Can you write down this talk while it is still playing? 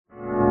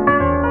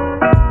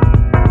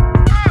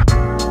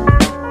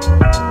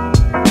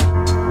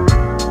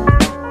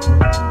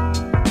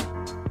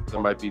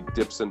might be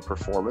dips in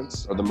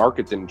performance, or the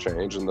market didn't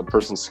change and the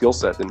person's skill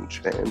set didn't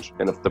change.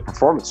 And if the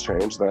performance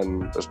changed,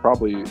 then there's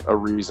probably a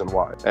reason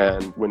why.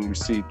 And when you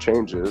see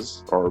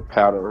changes or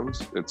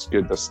patterns, it's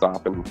good to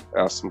stop and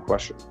ask some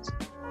questions.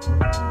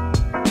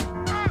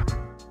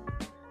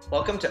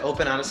 Welcome to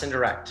Open, Honest, and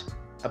Direct,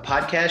 a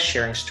podcast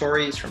sharing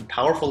stories from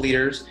powerful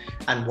leaders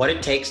on what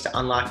it takes to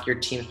unlock your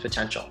team's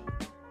potential.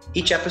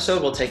 Each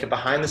episode will take a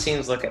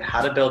behind-the-scenes look at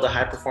how to build a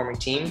high-performing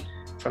team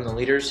from the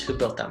leaders who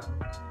built them.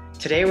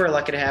 Today, we're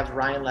lucky to have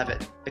Ryan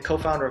Leavitt, the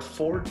co-founder of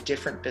 4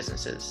 different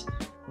businesses.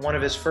 One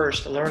of his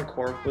first,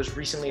 LearnCore, was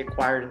recently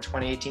acquired in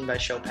 2018 by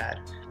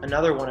Showpad.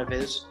 Another one of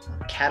his,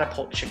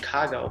 Catapult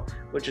Chicago,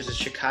 which is a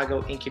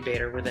Chicago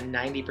incubator with a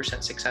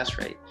 90% success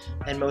rate.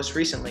 And most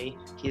recently,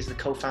 he is the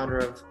co-founder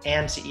of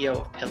and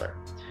CEO of Pillar.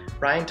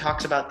 Ryan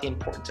talks about the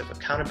importance of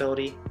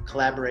accountability,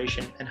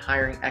 collaboration, and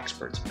hiring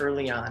experts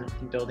early on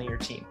in building your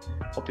team.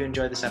 Hope you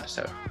enjoyed this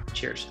episode.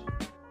 Cheers.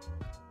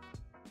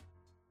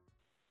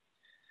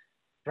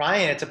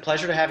 Ryan, it's a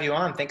pleasure to have you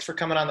on. Thanks for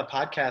coming on the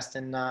podcast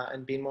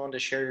and being willing to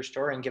share your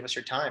story and give us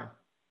your time.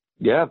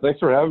 Yeah,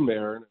 thanks for having me,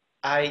 Aaron.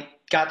 I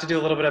got to do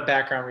a little bit of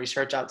background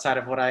research outside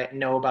of what I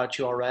know about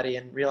you already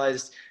and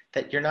realized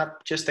that you're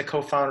not just the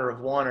co-founder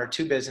of 1 or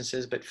 2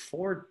 businesses, but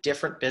 4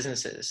 different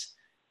businesses.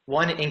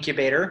 One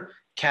incubator,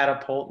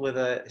 Catapult, with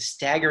a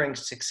staggering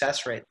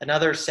success rate.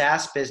 Another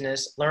SaaS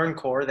business,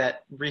 LearnCore,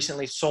 that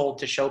recently sold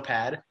to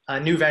Showpad. A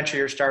new venture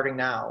you're starting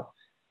now.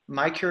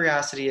 My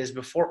curiosity is,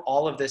 before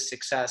all of this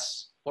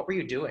success, what were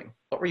you doing?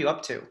 What were you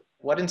up to?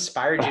 What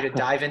inspired you to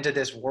dive into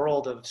this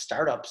world of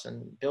startups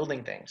and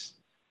building things?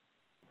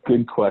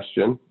 Good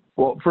question.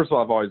 Well, first of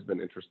all, I've always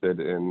been interested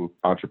in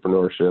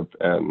entrepreneurship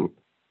and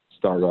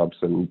startups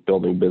and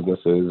building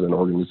businesses and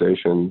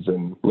organizations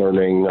and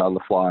learning on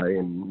the fly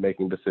and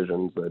making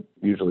decisions that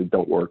usually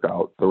don't work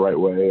out the right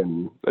way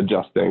and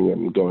adjusting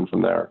and going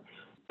from there.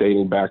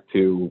 Dating back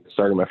to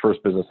starting my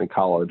first business in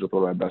college with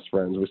one of my best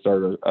friends, we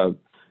started a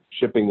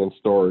shipping and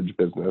storage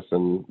business,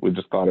 and we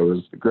just thought it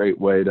was a great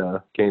way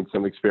to gain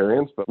some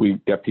experience. But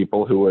we get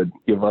people who would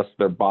give us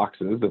their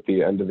boxes at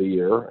the end of the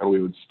year, and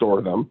we would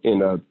store them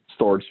in a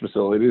storage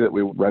facility that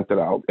we rented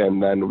out,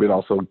 and then we'd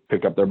also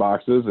pick up their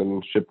boxes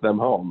and ship them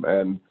home.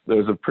 And it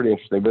was a pretty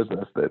interesting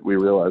business that we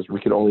realized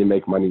we could only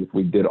make money if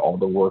we did all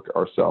the work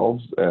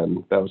ourselves,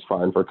 and that was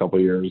fine for a couple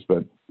of years.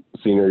 But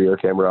senior year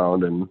came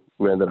around and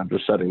we ended up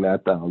just shutting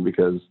that down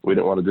because we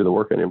didn't want to do the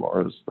work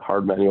anymore. It was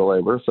hard manual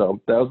labor. So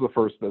that was the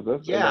first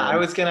business. Yeah, I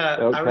was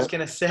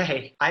gonna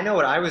say, I know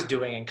what I was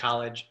doing in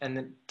college, and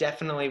it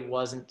definitely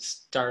wasn't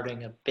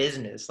starting a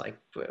business. Like,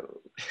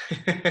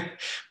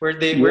 where'd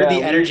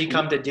the energy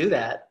come to do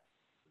that?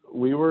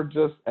 We were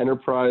just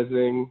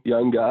enterprising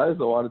young guys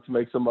that wanted to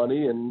make some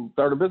money and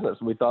start a business.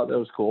 We thought that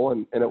was cool,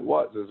 and it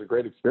was. It was a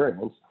great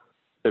experience.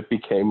 It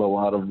became a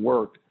lot of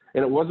work.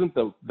 And it wasn't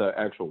the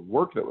actual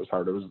work that was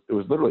hard. It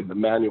was literally the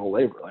manual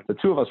labor. Like, the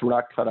 2 of us were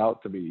not cut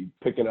out to be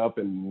picking up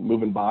and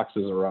moving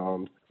boxes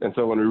around. And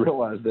so when we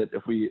realized that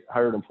if we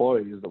hired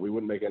employees that we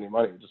wouldn't make any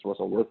money, it just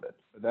wasn't worth it.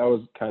 But that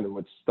was kind of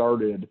what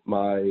started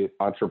my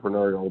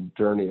entrepreneurial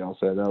journey, I'll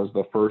say. That was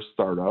the first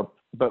startup.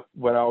 But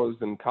when I was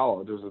in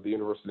college, it was at the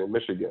University of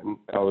Michigan.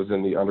 I was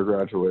in the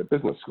undergraduate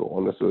business school,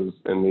 and this was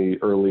in the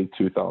early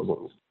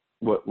 2000s.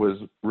 What was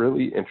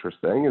really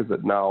interesting is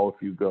that now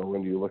if you go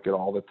and you look at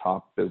all the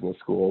top business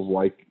schools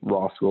like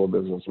Ross School of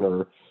Business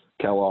or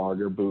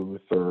Kellogg or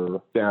Booth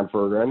or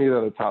Stanford or any of the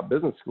other top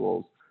business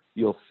schools,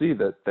 you'll see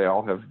that they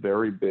all have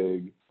very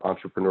big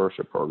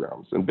entrepreneurship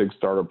programs and big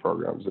startup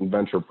programs and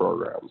venture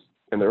programs.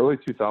 In the early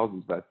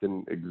 2000s, that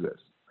didn't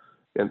exist.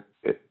 And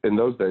in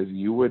those days,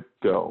 you would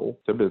go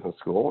to business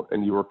school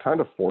and you were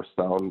kind of forced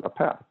down a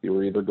path. You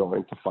were either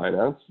going to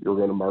finance, you were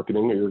going to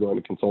marketing, or you were going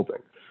to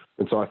consulting.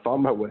 And so I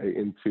found my way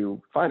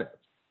into finance.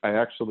 I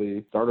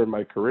actually started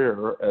my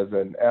career as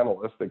an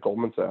analyst at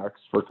Goldman Sachs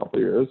for a couple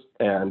of years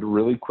and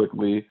really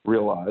quickly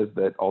realized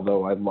that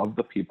although I loved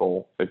the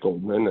people at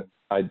Goldman,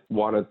 I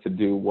wanted to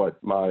do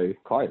what my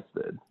clients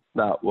did,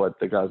 not what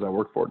the guys I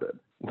worked for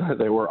did.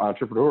 They were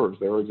entrepreneurs,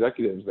 they were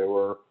executives, they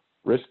were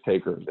risk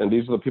takers. And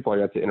these are the people I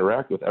got to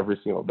interact with every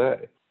single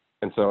day.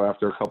 And so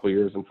after a couple of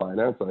years in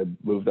finance, I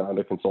moved on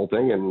to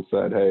consulting and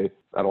said, hey,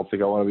 I don't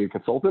think I want to be a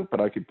consultant,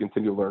 but I could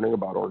continue learning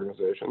about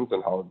organizations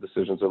and how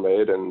decisions are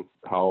made and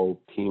how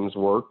teams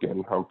work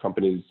and how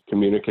companies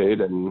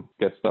communicate and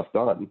get stuff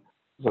done.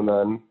 And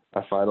then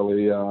I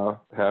finally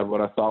had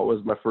what I thought was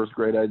my first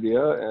great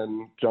idea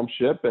and jumped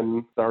ship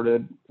and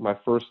started my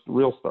first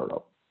real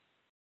startup.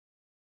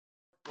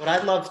 What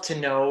I'd love to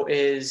know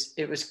is,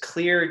 it was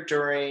clear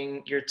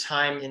during your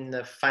time in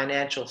the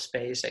financial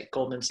space at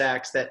Goldman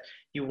Sachs that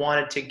you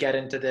wanted to get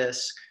into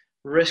this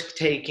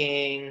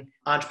risk-taking,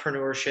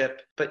 entrepreneurship,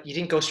 but you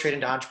didn't go straight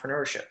into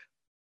entrepreneurship.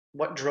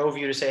 What drove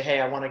you to say,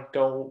 hey, I want to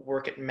go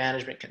work at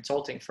management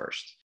consulting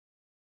first?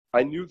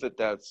 I knew that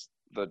that's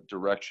the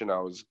direction I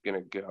was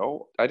going to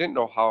go. I didn't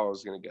know how I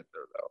was going to get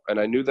there, though. And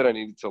I knew that I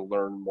needed to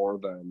learn more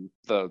than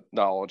the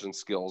knowledge and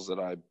skills that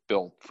I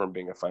built from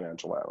being a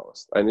financial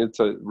analyst. I needed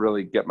to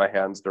really get my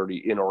hands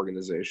dirty in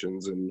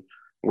organizations and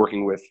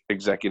working with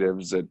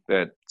executives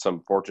at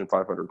some Fortune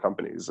 500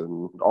 companies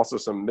and also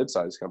some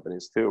mid-sized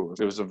companies too.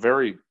 It was a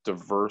very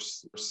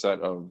diverse set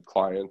of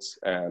clients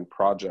and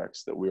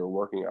projects that we were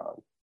working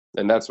on.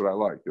 And that's what I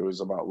liked. It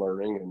was about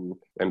learning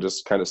and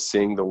just kind of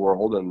seeing the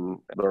world and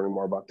learning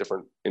more about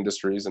different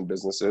industries and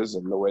businesses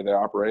and the way they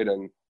operate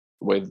and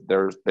the way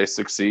they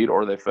succeed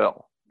or they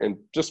fail. And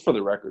just for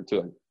the record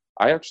too,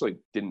 I actually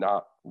did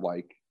not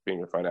like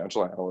being a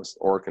financial analyst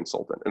or a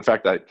consultant. In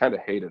fact, I kind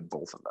of hated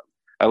both of them.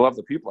 I love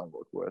the people I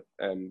worked with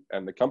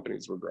and the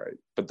companies were great,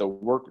 but the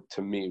work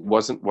to me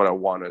wasn't what I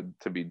wanted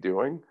to be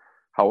doing.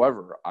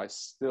 However, I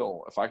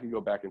still, if I could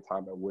go back in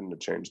time, I wouldn't have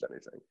changed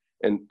anything.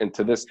 And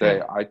to this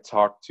day, I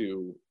talk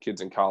to kids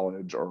in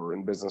college or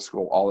in business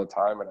school all the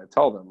time. And I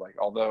tell them, like,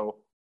 although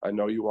I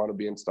know you want to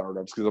be in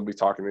startups, because they'll be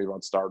talking to me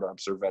about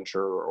startups or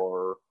venture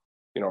or,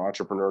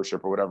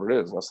 entrepreneurship or whatever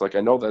it is. And it's like,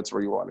 I know that's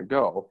where you want to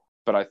go,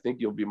 but I think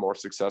you'll be more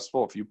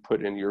successful if you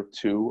put in your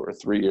 2 or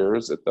 3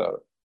 years at the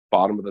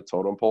bottom of the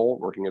totem pole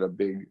working at a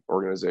big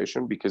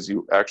organization, because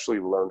you actually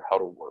learn how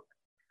to work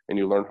and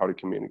you learn how to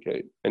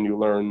communicate and you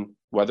learn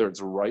whether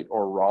it's right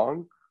or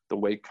wrong, the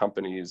way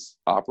companies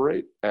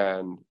operate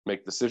and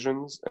make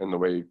decisions and the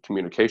way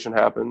communication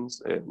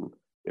happens, and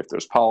if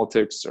there's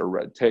politics or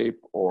red tape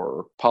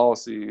or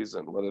policies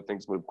and whether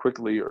things move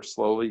quickly or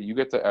slowly. You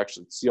get to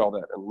actually see all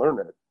that and learn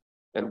it.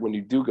 And when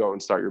you do go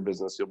and start your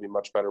business, you'll be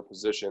much better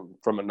positioned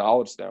from a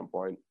knowledge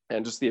standpoint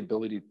and just the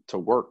ability to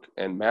work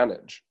and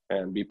manage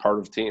and be part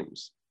of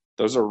teams.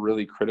 Those are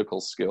really critical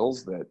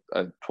skills that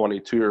a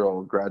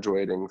 22-year-old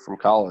graduating from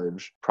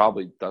college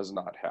probably does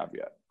not have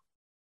yet.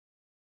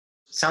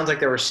 Sounds like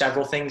there were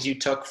several things you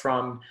took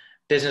from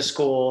business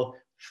school,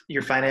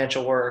 your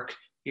financial work,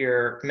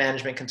 your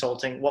management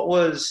consulting. What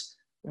was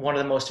one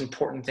of the most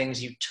important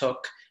things you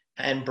took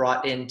and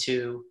brought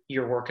into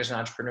your work as an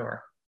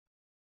entrepreneur?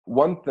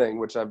 One thing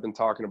which I've been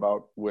talking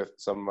about with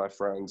some of my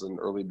friends and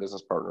early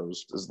business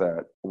partners is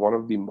that one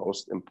of the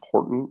most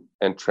important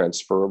and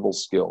transferable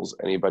skills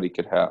anybody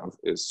could have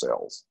is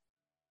sales.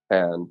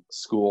 And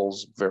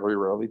schools very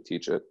rarely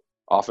teach it.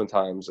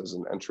 Oftentimes, as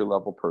an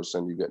entry-level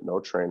person, you get no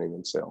training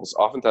in sales.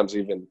 Oftentimes,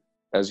 even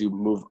as you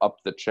move up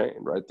the chain,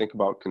 right? Think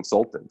about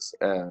consultants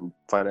and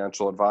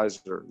financial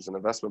advisors and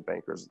investment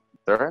bankers.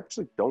 They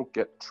actually don't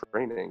get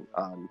training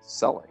on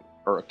selling,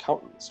 or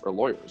accountants or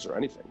lawyers or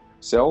anything.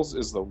 Sales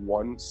is the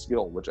one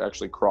skill which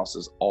actually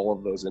crosses all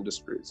of those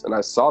industries. And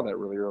I saw that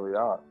really early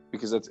on,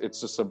 because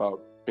it's just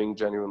about being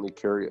genuinely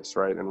curious,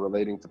 right? And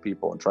relating to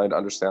people and trying to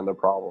understand their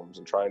problems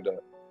and trying to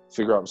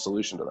figure out a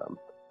solution to them.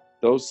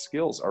 Those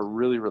skills are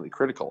really, really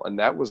critical. And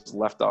that was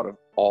left out of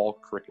all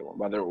curriculum,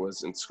 whether it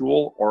was in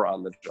school or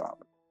on the job.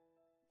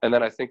 And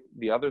then I think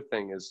the other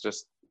thing is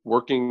just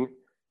working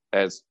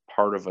as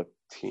part of a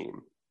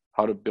team,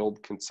 how to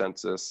build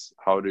consensus,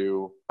 how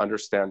to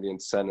understand the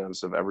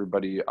incentives of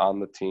everybody on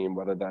the team,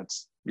 whether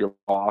that's your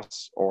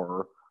boss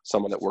or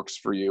someone that works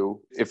for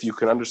you. If you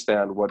can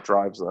understand what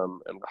drives them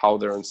and how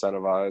they're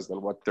incentivized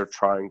and what they're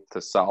trying to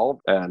solve.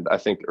 And I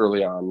think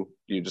early on,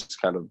 you just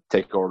kind of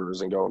take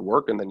orders and go and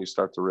work. And then you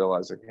start to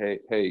realize, like,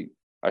 hey,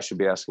 I should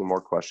be asking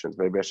more questions.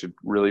 Maybe I should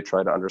really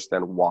try to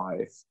understand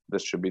why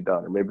this should be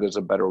done, or maybe there's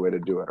a better way to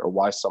do it, or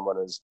why someone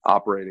is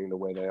operating the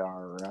way they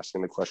are or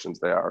asking the questions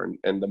they are.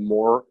 And the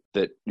more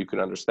that you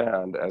can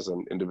understand as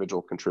an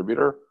individual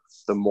contributor,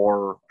 the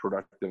more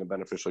productive and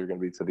beneficial you're going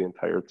to be to the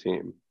entire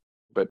team.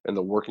 But in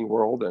the working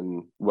world,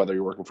 and whether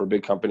you're working for a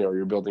big company or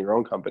you're building your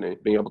own company,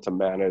 being able to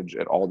manage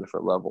at all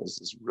different levels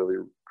is really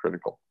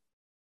critical.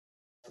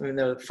 In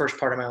the first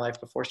part of my life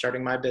before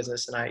starting my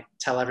business, and I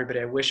tell everybody,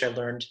 I wish I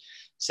learned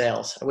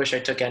sales. I wish I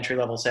took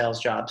entry-level sales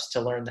jobs to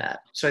learn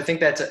that. So I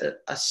think that's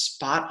a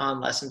spot-on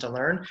lesson to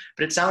learn.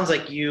 But it sounds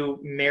like you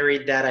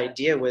married that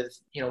idea with,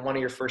 one of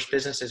your first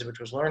businesses, which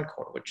was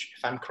LearnCore, which,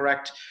 if I'm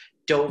correct,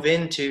 dove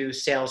into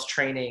sales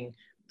training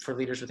for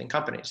leaders within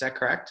companies. Is that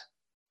correct?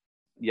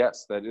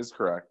 Yes, that is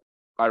correct.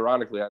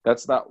 Ironically,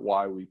 that's not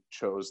why we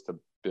chose to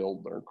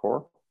build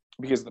LearnCore,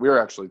 because we were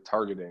actually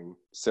targeting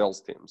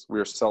sales teams. We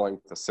were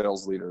selling to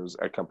sales leaders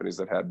at companies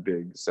that had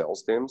big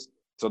sales teams.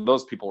 So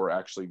those people were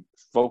actually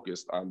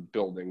focused on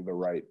building the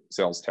right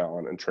sales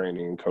talent and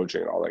training and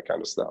coaching and all that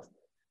kind of stuff.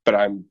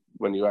 But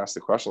when you ask the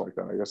question like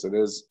that, I guess it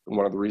is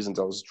one of the reasons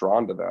I was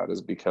drawn to that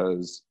is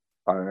because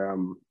I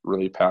am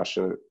really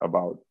passionate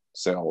about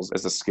sales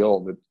as a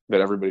skill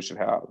that everybody should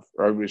have,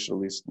 or everybody should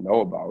at least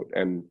know about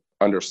and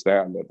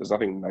understand that there's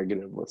nothing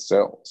negative with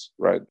sales,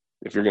 right?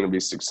 If you're going to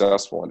be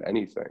successful in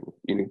anything,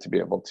 you need to be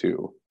able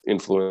to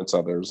influence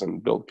others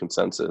and build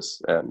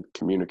consensus and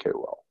communicate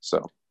well.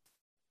 So,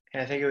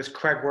 and I think it was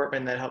Craig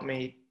Wortman that helped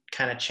me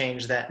kind of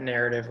change that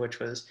narrative, which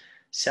was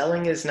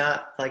selling is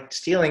not like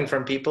stealing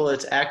from people.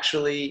 It's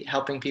actually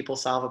helping people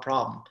solve a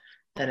problem.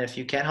 And if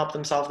you can't help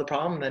them solve the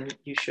problem, then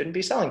you shouldn't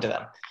be selling to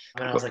them.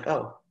 And I was like,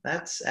 oh,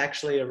 that's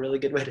actually a really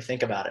good way to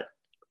think about it.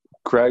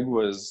 Craig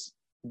was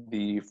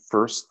the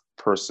first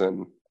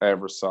person I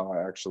ever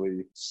saw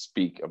actually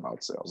speak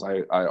about sales.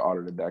 I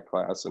audited that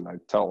class, and I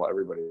tell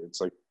everybody,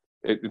 it's like,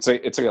 it's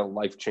like a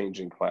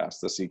life-changing class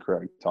to see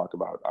Craig talk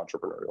about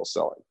entrepreneurial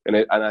selling. And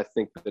I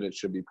think that it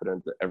should be put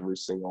into every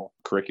single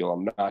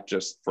curriculum, not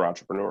just for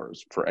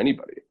entrepreneurs, for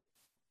anybody.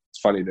 It's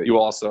funny that you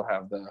also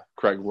have the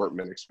Craig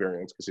Wortman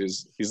experience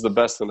because he's the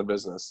best in the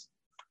business.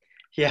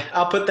 Yeah,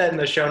 I'll put that in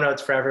the show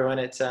notes for everyone.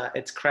 It's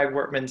Craig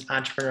Wortman's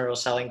entrepreneurial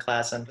selling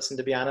class. And listen,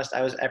 to be honest,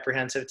 I was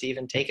apprehensive to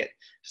even take it.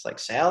 It's like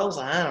sales?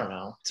 I don't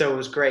know. So it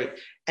was great.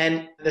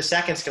 And the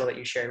second skill that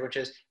you shared, which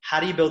is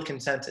how do you build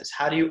consensus?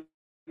 How do you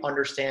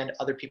understand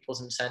other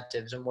people's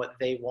incentives and what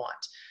they want?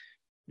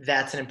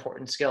 That's an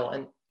important skill.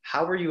 And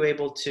how were you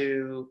able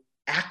to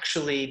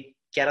actually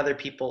get other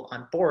people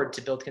on board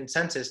to build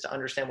consensus, to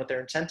understand what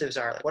their incentives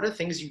are? Like, what are the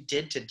things you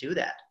did to do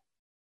that?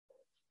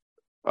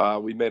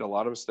 We made a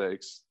lot of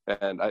mistakes.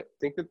 And I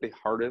think that the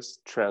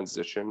hardest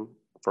transition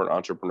for an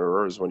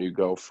entrepreneur is when you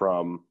go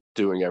from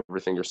doing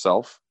everything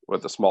yourself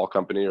with a small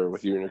company or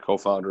with you and your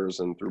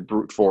co-founders and through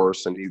brute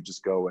force, and you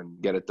just go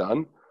and get it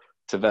done,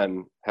 to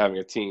then having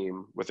a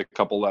team with a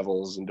couple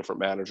levels and different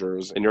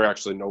managers, and you're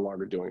actually no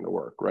longer doing the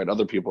work, right?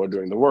 Other people are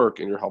doing the work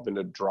and you're helping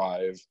to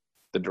drive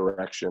the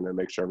direction and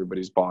make sure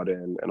everybody's bought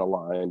in and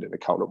aligned and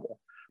accountable.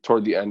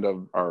 Toward the end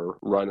of our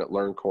run at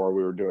LearnCore,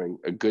 we were doing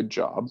a good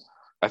job.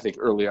 I think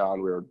early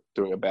on we were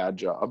doing a bad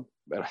job.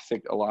 And I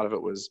think a lot of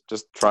it was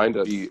just trying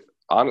to be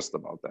honest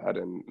about that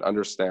and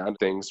understand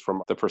things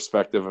from the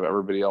perspective of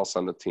everybody else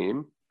on the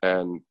team.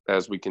 And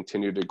as we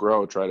continue to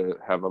grow, try to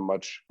have a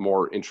much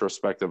more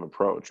introspective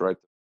approach, right?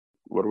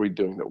 What are we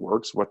doing that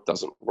works? What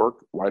doesn't work?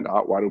 Why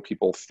not? Why do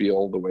people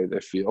feel the way they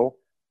feel?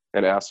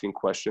 And asking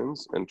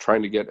questions and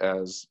trying to get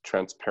as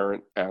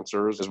transparent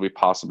answers as we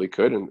possibly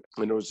could. And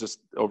I mean, it was just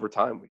over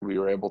time, we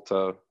were able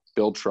to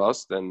build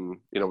trust. And,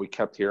 we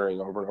kept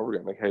hearing over and over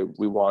again, like, hey,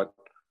 we want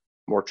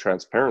more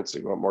transparency.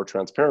 We want more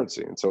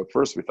transparency. And so at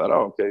first we thought,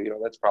 oh, okay,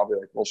 that's probably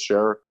like, we'll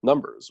share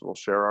numbers, we'll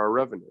share our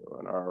revenue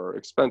and our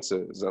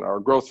expenses and our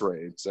growth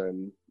rates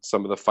and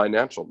some of the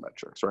financial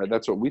metrics, right?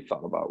 That's what we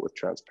thought about with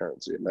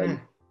transparency. And then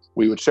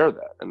we would share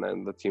that. And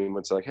then the team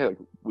would say, like, hey,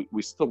 like,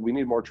 we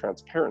need more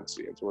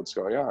transparency into what's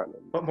going on.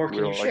 And what more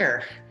can you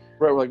share?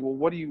 Right. We're like, well,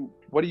 what do you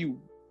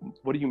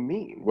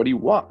mean? What do you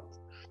want?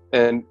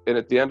 And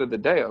at the end of the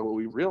day, what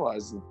we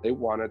realized that they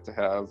wanted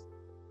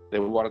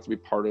to be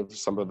part of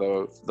some of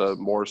the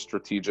more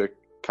strategic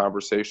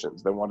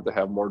conversations. They wanted to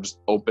have more just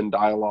open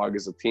dialogue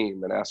as a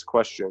team and ask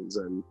questions.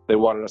 And they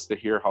wanted us to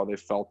hear how they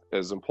felt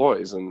as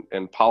employees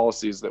and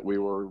policies that we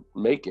were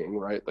making,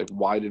 right? Like,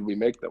 why did we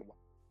make them?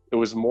 It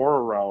was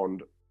more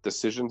around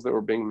decisions that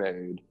were being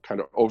made,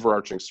 kind of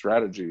overarching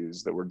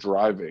strategies that were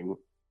driving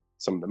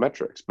some of the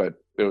metrics. But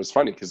it was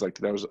funny because like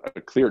there was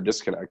a clear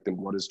disconnect in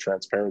what does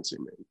transparency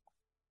mean.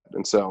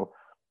 And so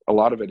a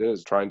lot of it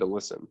is trying to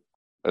listen.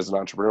 As an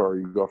entrepreneur,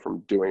 you go from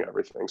doing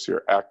everything. So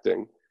you're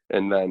acting.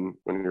 And then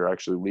when you're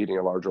actually leading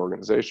a large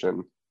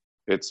organization,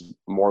 it's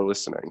more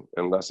listening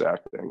and less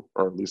acting,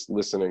 or at least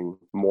listening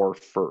more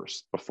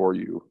first before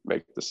you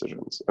make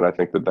decisions. And I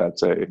think that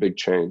that's a big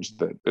change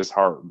that is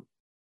hard.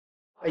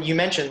 You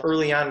mentioned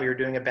early on we were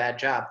doing a bad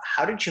job.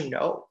 How did you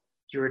know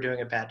you were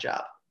doing a bad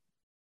job?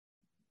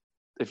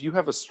 If you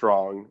have a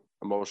strong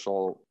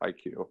emotional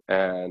IQ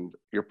and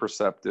you're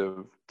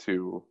perceptive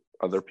to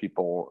other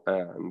people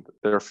and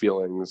their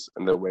feelings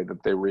and the way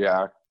that they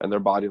react and their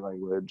body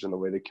language and the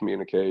way they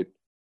communicate,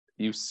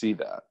 you see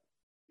that.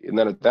 And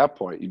then at that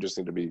point, you just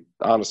need to be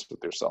honest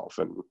with yourself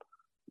and,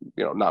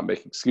 not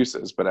make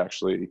excuses, but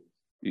actually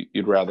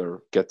you'd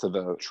rather get to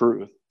the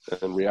truth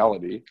and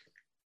reality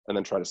and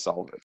then try to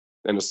solve it.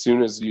 And as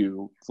soon as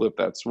you flip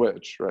that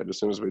switch, right, as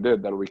soon as we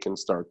did, then we can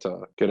start to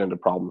get into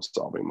problem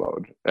solving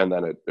mode. And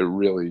then it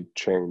really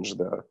changed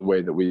the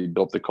way that we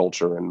built the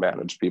culture and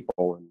managed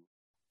people. And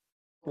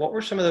what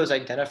were some of those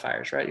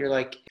identifiers, right? You're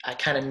like, I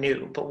kind of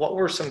knew, but what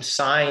were some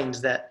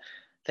signs that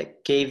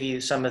gave you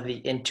some of the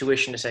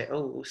intuition to say,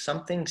 oh,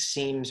 something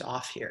seems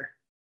off here?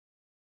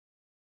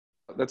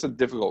 That's a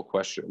difficult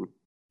question.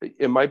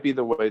 It might be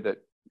the way that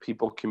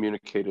people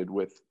communicated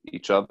with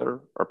each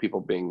other, or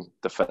people being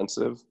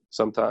defensive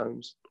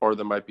sometimes, or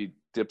there might be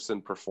dips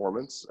in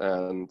performance.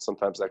 And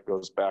sometimes that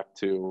goes back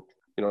to,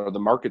 the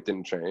market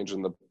didn't change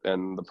and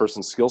the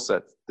person's skill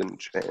set didn't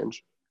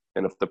change.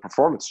 And if the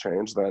performance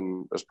changed,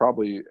 then there's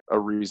probably a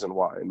reason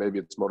why. Maybe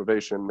it's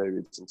motivation, maybe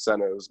it's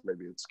incentives,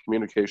 maybe it's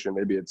communication,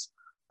 maybe it's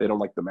they don't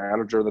like the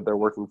manager that they're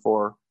working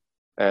for.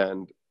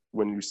 And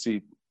when you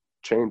see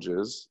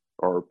changes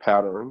or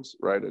patterns,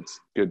 right, it's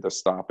good to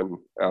stop and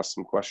ask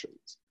some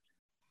questions.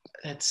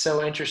 That's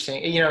so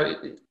interesting.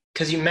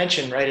 Because you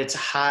mentioned, right, it's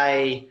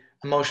high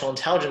emotional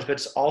intelligence, but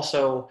it's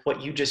also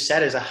what you just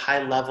said is a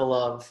high level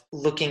of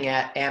looking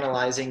at,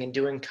 analyzing, and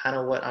doing kind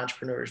of what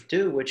entrepreneurs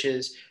do, which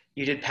is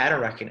you did pattern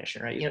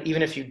recognition, right?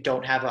 Even if you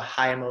don't have a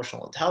high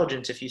emotional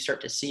intelligence, if you start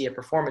to see a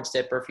performance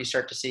dip, or if you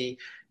start to see,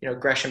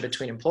 aggression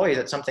between employees,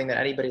 that's something that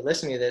anybody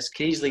listening to this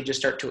could easily just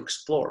start to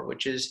explore,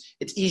 which is,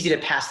 it's easy to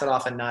pass that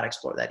off and not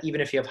explore that,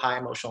 even if you have high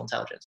emotional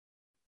intelligence.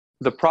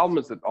 The problem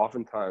is that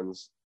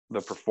oftentimes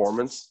the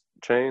performance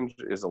change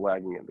is a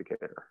lagging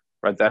indicator.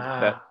 right?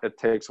 That it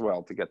takes a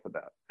while to get to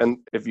that. And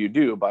if you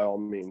do, by all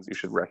means, you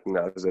should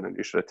recognize it and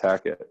you should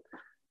attack it.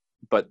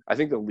 But I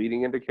think the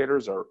leading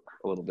indicators are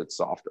a little bit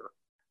softer.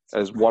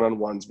 As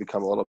one-on-ones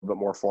become a little bit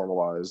more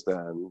formalized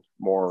and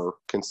more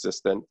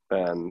consistent.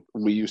 And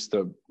we used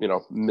to,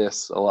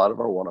 miss a lot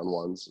of our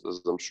one-on-ones,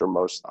 as I'm sure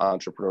most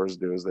entrepreneurs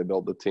do, as they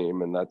build the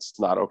team, and that's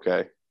not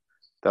okay.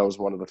 That was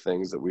one of the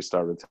things that we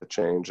started to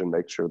change and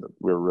make sure that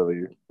we're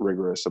really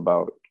rigorous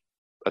about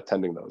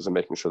attending those and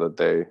making sure that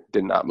they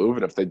did not move.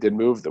 And if they did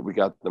move, that we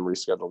got them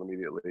rescheduled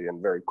immediately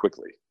and very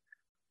quickly.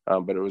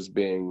 But it was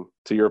to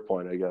your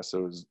point, I guess, it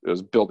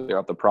was building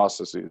out the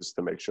processes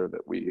to make sure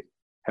that we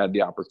had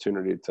the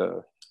opportunity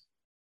to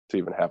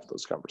even have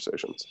those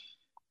conversations.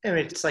 I mean,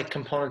 it's like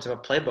components of a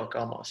playbook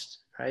almost,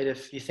 right?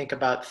 If you think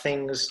about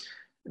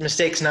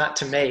mistakes not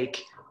to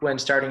make when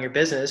starting your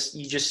business,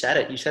 you just said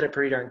it. You said it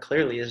pretty darn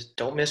clearly, is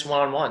don't miss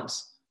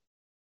one-on-ones,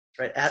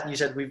 right? You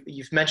said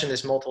you've mentioned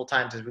this multiple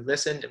times as we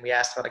listened and we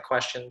asked a lot of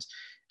questions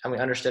and we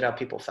understood how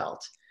people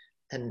felt.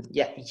 And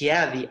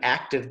yeah, the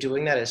act of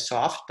doing that is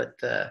soft, but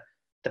the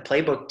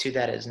playbook to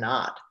that is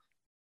not.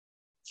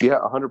 Yeah,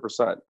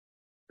 100%.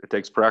 It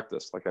takes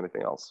practice like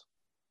anything else.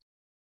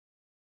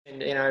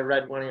 And I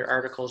read one of your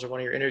articles or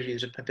one of your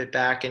interviews a bit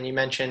back, and you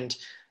mentioned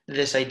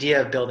this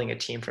idea of building a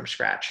team from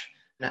scratch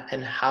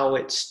and how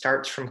it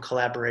starts from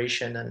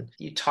collaboration. And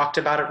you talked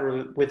about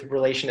it with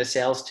relation to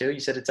sales too. You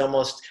said it's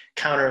almost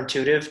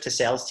counterintuitive to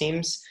sales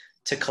teams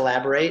to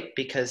collaborate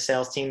because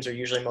sales teams are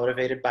usually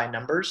motivated by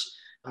numbers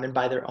and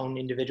by their own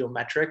individual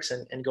metrics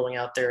and going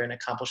out there and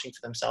accomplishing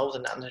for themselves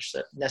and not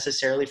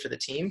necessarily for the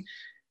team.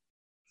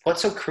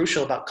 What's so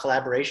crucial about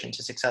collaboration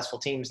to successful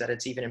teams that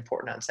it's even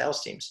important on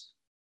sales teams?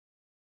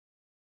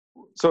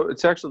 So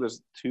it's actually,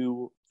 there's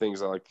two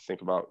things I like to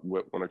think about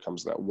when it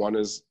comes to that. One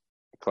is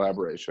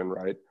collaboration,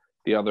 right?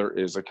 The other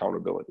is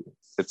accountability.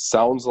 It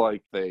sounds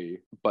like they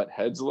butt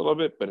heads a little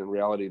bit, but in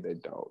reality, they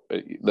don't.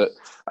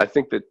 I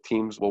think that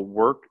teams will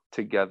work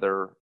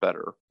together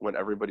better when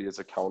everybody is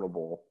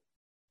accountable,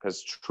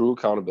 has true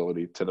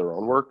accountability to their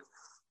own work,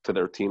 to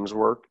their team's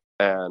work,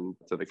 and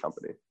to the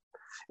company.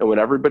 And when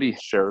everybody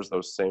shares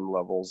those same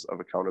levels of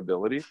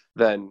accountability,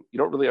 then you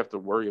don't really have to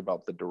worry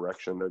about the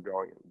direction they're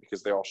going in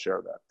because they all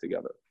share that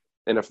together.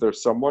 And if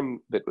there's someone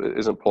that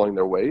isn't pulling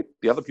their weight,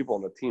 the other people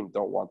on the team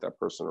don't want that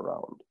person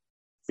around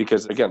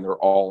because, again, they're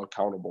all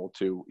accountable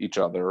to each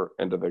other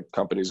and to the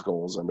company's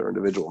goals and their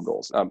individual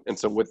goals. And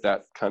so with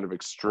that kind of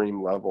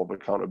extreme level of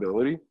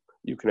accountability,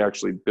 you can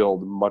actually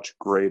build much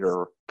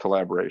greater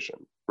collaboration.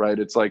 Right?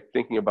 It's like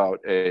thinking about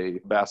a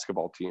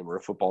basketball team or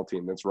a football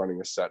team that's running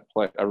a set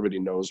play. Everybody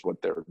knows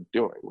what they're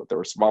doing, what they're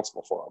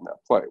responsible for on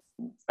that play.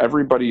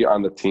 Everybody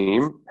on the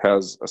team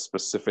has a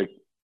specific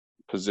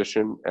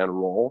position and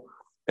role.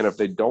 And if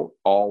they don't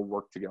all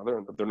work together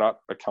and they're not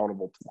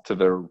accountable to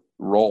their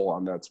role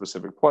on that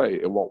specific play,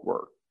 it won't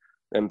work.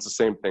 And it's the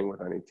same thing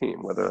with any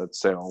team, whether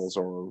it's sales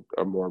or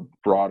a more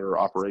broader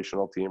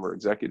operational team or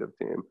executive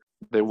team.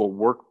 They will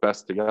work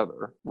best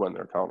together when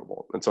they're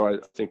accountable. And so I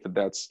think that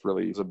that's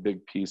really a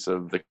big piece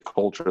of the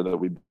culture that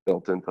we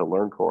built into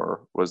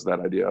LearnCore was that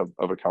idea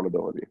of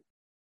accountability.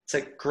 It's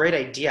a great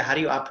idea. How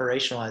do you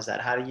operationalize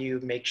that? How do you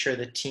make sure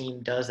the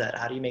team does that?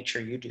 How do you make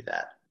sure you do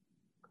that?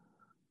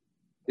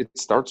 It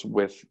starts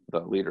with the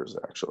leaders,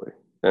 actually.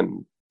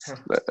 And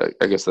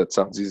I guess that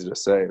sounds easy to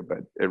say, but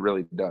it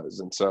really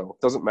does. And so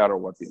it doesn't matter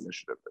what the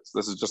initiative is.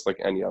 This is just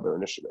like any other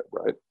initiative,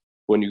 right?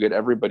 When you get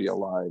everybody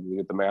aligned, you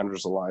get the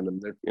managers aligned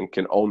and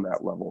can own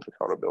that level of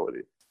accountability.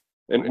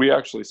 And we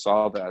actually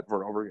saw that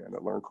over and over again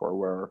at LearnCore,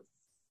 where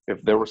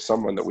if there was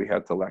someone that we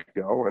had to let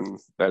go, and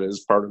that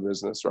is part of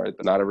business, right?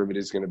 Not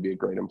everybody's going to be a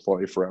great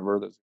employee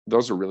forever.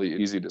 Those are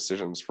really easy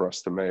decisions for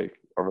us to make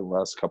over the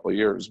last couple of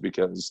years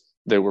because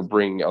they were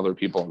bringing other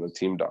people on the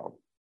team down.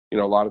 A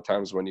lot of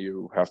times when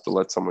you have to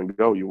let someone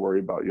go, you worry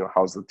about,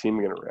 how's the team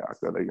going to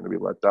react? Are they going to be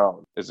let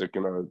down? Is it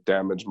going to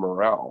damage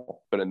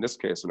morale? But in this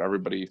case, when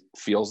everybody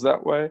feels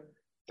that way,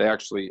 they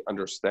actually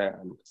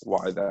understand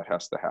why that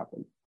has to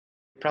happen.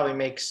 It probably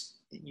makes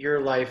your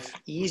life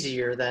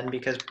easier then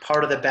because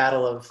part of the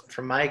battle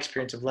from my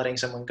experience of letting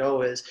someone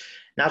go is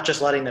not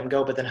just letting them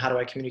go, but then how do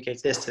I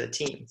communicate this to the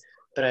team?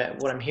 But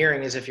what I'm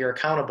hearing is if you're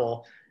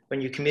accountable,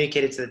 when you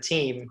communicate it to the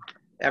team,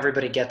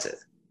 everybody gets it.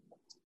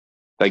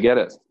 They get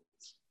it.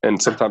 And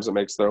sometimes it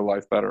makes their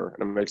life better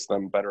and it makes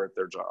them better at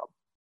their job.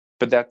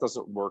 But that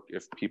doesn't work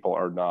if people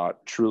are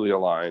not truly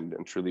aligned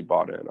and truly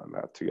bought in on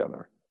that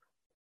together.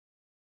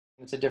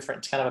 It's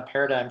kind of a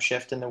paradigm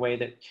shift in the way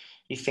that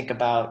you think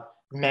about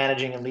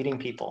managing and leading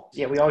people.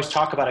 Yeah, we always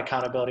talk about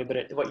accountability,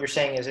 but what you're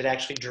saying is it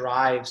actually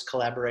drives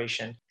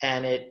collaboration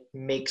and it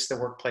makes the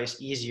workplace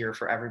easier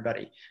for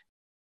everybody.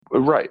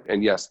 Right.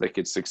 And yes, they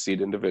could succeed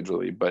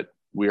individually, but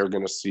we are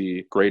going to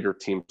see greater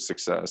team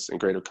success and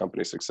greater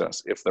company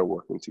success if they're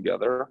working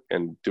together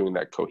and doing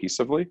that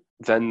cohesively.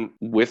 Then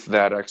with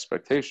that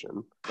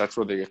expectation, that's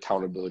where the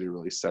accountability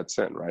really sets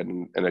in, right?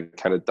 And it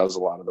kind of does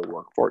a lot of the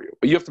work for you.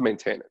 But you have to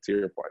maintain it, to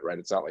your point, right?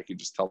 It's not like you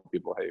just tell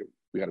people, hey,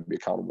 we got to be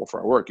accountable for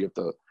our work. You have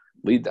to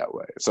lead that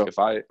way. So if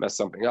I mess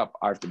something up,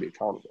 I have to be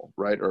accountable,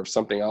 right? Or if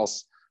something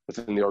else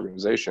within the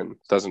organization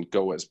doesn't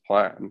go as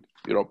planned,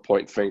 you don't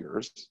point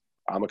fingers.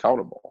 I'm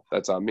accountable.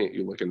 That's on me.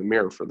 You look in the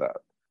mirror for that.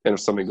 And if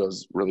something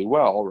goes really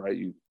well, right,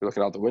 you're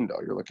looking out the window.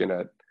 You're looking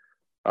at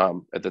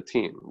the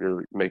team.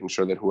 You're making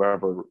sure that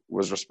whoever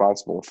was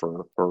responsible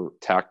for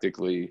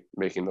tactically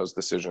making those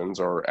decisions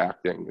or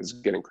acting is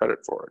getting credit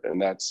for it.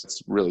 And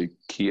that's really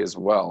key as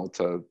well,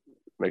 to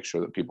make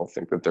sure that people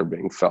think that they're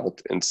being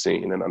felt and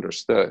seen and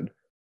understood.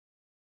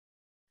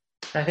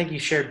 I think you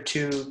shared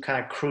two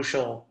kind of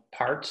crucial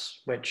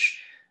parts,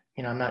 which,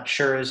 I'm not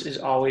sure is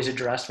always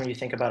addressed when you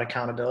think about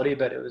accountability,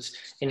 but it was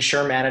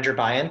ensure manager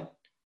buy-in.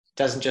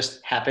 Doesn't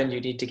just happen. You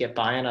need to get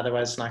buy-in,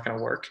 otherwise it's not going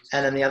to work.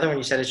 And then the other one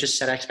you said is just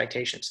set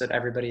expectations so that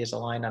everybody is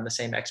aligned on the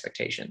same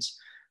expectations.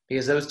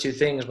 Because those two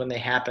things, when they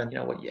happen,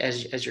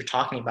 as you're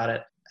talking about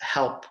it,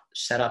 help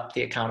set up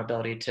the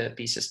accountability to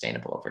be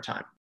sustainable over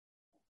time.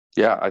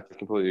 Yeah, I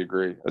completely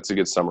agree. That's a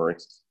good summary.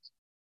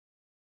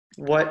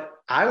 What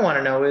I want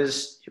to know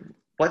is,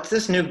 what's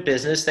this new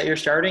business that you're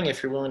starting,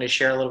 if you're willing to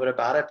share a little bit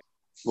about it?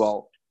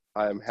 Well,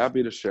 I'm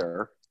happy to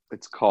share.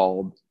 It's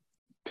called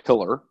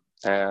Pillar,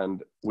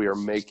 and we are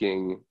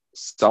making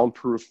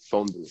soundproof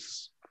phone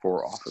booths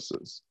for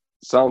offices.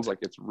 Sounds like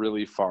it's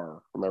really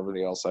far from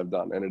everything else I've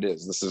done, and it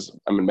is.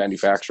 I'm in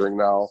manufacturing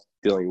now,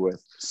 dealing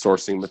with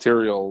sourcing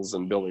materials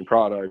and building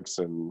products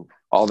and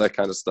all that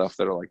kind of stuff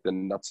that are like the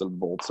nuts and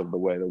bolts of the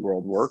way the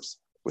world works,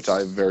 which I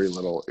have very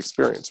little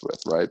experience with,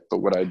 right? But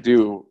what I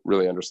do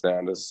really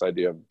understand is this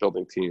idea of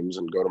building teams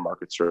and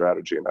go-to-market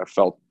strategy. And I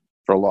felt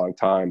for a long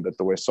time that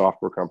the way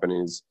software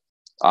companies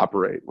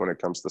operate when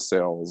it comes to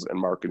sales and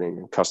marketing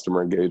and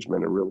customer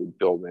engagement and really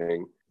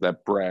building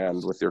that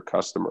brand with your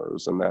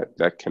customers and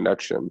that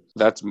connection,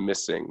 that's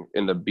missing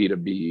in the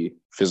B2B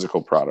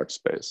physical product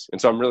space.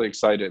 And so I'm really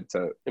excited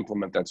to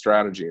implement that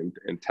strategy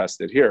and test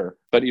it here.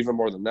 But even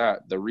more than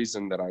that, the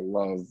reason that I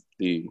love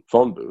the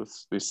phone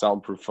booths, these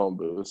soundproof phone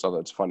booths, although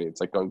it's funny, it's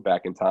like going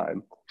back in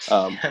time.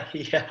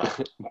 Yeah.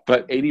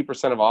 But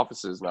 80% of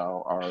offices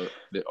now are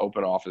the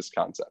open office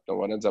concept. And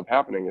what ends up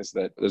happening is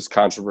that there's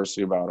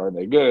controversy about, are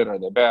they good? Are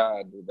they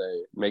bad? Do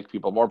they make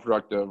people more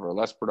productive or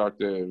less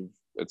productive,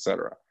 et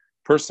cetera?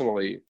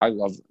 Personally, I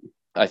love them.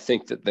 I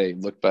think that they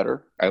look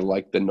better. I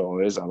like the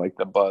noise. I like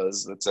the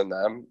buzz that's in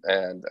them.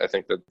 And I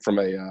think that from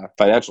a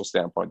financial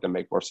standpoint, they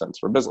make more sense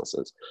for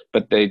businesses.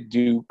 But they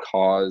do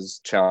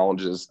cause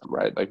challenges,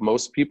 right? Like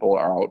most people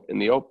are out in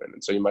the open.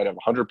 And so you might have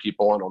 100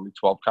 people and only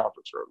 12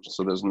 conference rooms.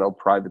 So there's no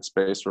private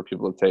space for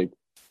people to take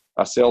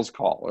a sales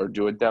call or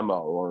do a demo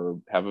or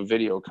have a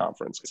video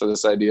conference. So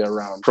this idea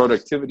around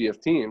productivity of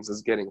teams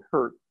is getting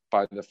hurt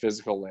by the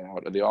physical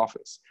layout of the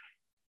office.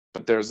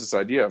 But there's this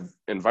idea of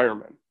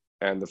environment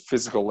and the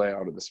physical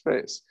layout of the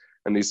space.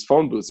 And these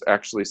phone booths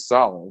actually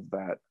solve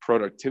that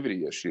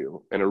productivity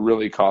issue in a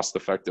really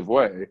cost-effective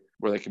way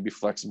where they can be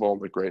flexible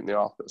and look great in the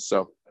office.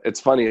 So it's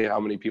funny how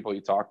many people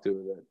you talk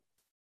to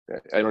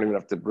that I don't even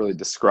have to really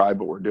describe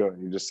what we're doing.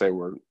 You just say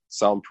we're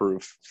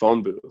soundproof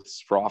phone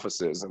booths for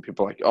offices, and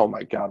people are like, oh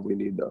my God, we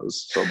need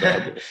those so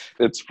badly.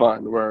 It's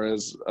fun.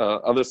 Whereas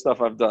other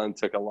stuff I've done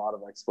took a lot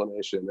of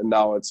explanation, and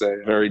now it's a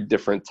very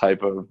different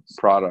type of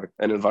product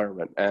and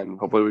environment. And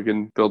hopefully we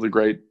can build a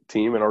great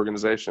team and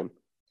organization.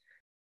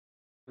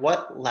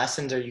 What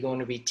lessons are you going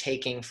to be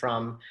taking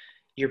from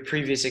your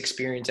previous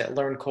experience at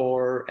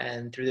LearnCore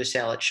and through the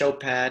sale at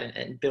Showpad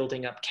and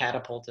building up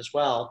Catapult as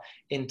well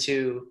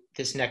into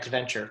this next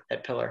venture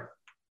at Pillar?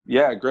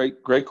 Yeah,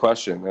 great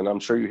question. And I'm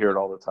sure you hear it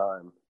all the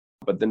time.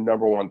 But the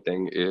number one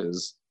thing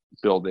is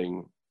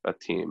building a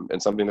team.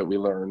 And something that we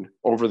learned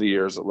over the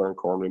years at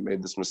LearnCore, and we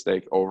made this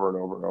mistake over and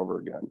over and over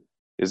again,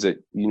 is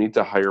that you need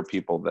to hire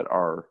people that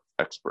are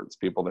experts,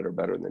 people that are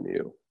better than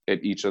you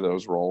at each of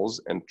those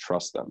roles, and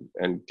trust them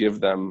and give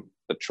them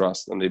the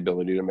trust and the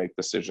ability to make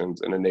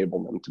decisions and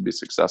enable them to be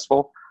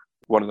successful.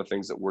 One of the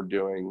things that we're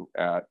doing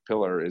at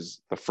Pillar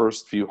is the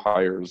first few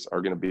hires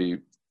are going to be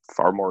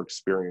far more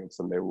experienced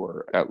than they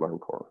were at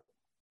LearnCore.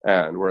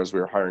 And whereas we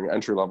were hiring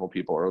entry-level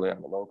people early on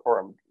at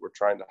LearnCore, we're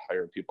trying to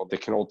hire people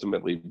that can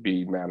ultimately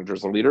be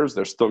managers and leaders.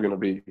 They're still going to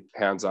be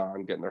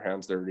hands-on, getting their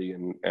hands dirty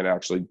and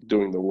actually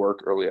doing the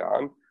work early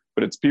on.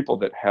 But it's people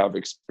that have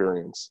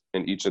experience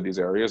in each of these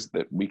areas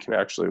that we can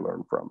actually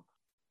learn from.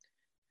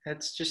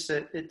 It's just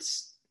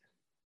it's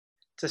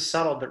a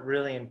subtle but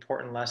really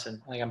important lesson.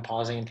 Like, I'm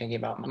pausing and thinking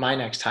about my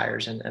next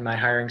hires. And am I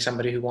hiring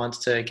somebody who wants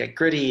to get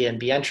gritty and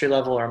be entry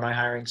level, or am I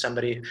hiring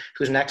somebody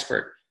who's an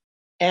expert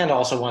and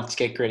also wants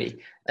to get gritty?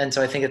 And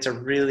so I think it's a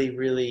really,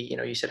 really,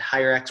 you said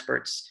hire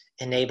experts,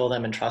 enable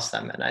them and trust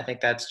them. And I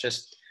think that's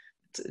just,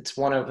 it's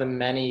one of the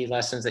many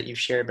lessons that you've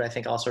shared, but I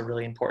think also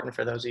really important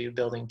for those of you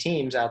building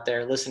teams out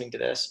there listening to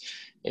this.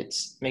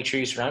 It's make sure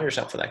you surround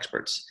yourself with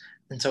experts.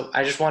 And so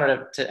I just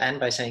wanted to end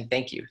by saying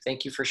thank you.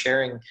 Thank you for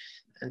sharing.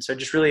 And so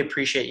just really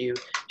appreciate you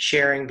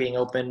sharing, being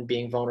open,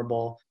 being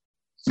vulnerable.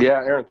 Yeah,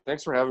 Aaron,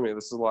 thanks for having me.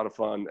 This is a lot of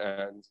fun.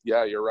 And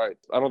yeah, you're right.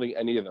 I don't think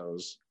any of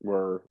those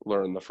were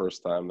learned the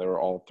first time. They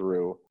were all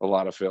through a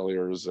lot of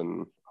failures,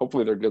 and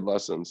hopefully they're good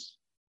lessons.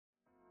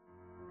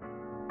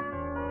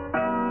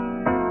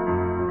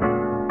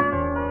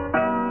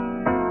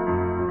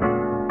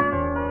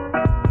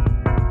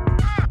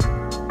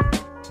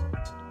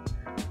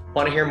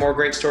 Want to hear more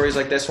great stories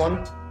like this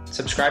one?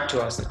 Subscribe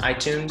to us on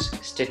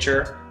iTunes,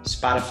 Stitcher,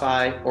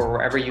 Spotify, or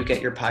wherever you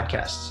get your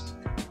podcasts.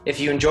 If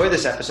you enjoy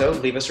this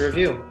episode, leave us a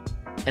review.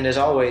 And as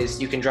always,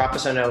 you can drop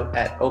us a note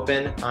at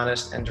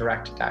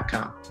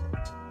openhonestanddirect.com.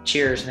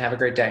 Cheers and have a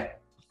great day.